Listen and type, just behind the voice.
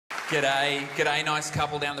G'day. G'day, nice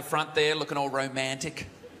couple down the front there, looking all romantic.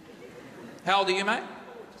 How old are you, mate?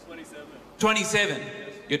 27. 27?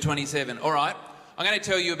 You're 27. All right. I'm going to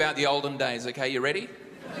tell you about the olden days, okay? You ready?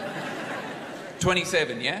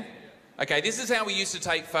 27, yeah? Okay, this is how we used to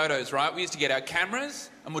take photos, right? We used to get our cameras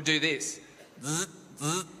and we'd do this. Zzz,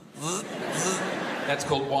 zzz, zzz, zzz. That's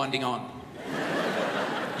called winding on.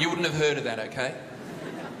 You wouldn't have heard of that, okay?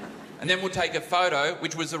 And then we'll take a photo,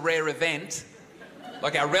 which was a rare event.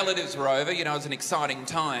 Like our relatives were over, you know, it was an exciting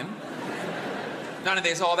time. None of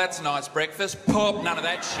this, oh, that's a nice breakfast. Pop, none of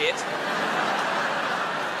that shit.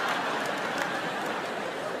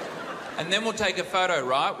 And then we'll take a photo,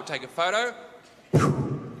 right? We'll take a photo.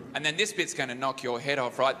 And then this bit's going to knock your head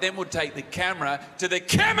off, right? Then we'll take the camera to the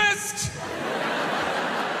chemist!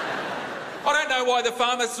 I don't know why the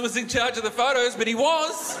pharmacist was in charge of the photos, but he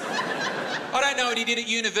was. I don't know what he did at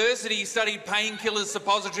university. He studied painkillers,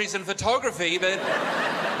 suppositories and photography, but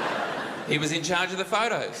he was in charge of the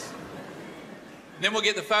photos. Then we'll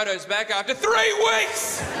get the photos back after 3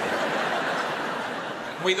 weeks!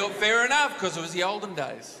 We thought fair enough, because it was the olden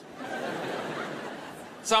days.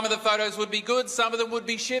 Some of the photos would be good, some of them would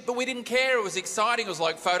be shit, but we didn't care. It was exciting. It was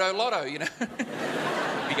like photo lotto, you know.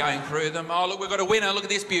 Be going through them. Oh, look, we've got a winner. Look at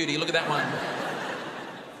this beauty. Look at that one.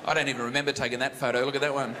 I don't even remember taking that photo. Look at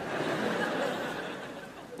that one.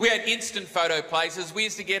 We had instant photo places. We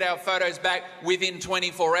used to get our photos back within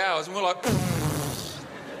 24 hours, and we're like,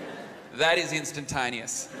 that is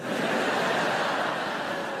instantaneous.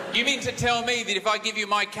 You mean to tell me that if I give you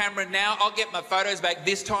my camera now, I'll get my photos back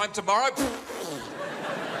this time tomorrow?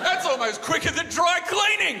 That's almost quicker than dry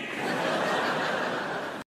cleaning.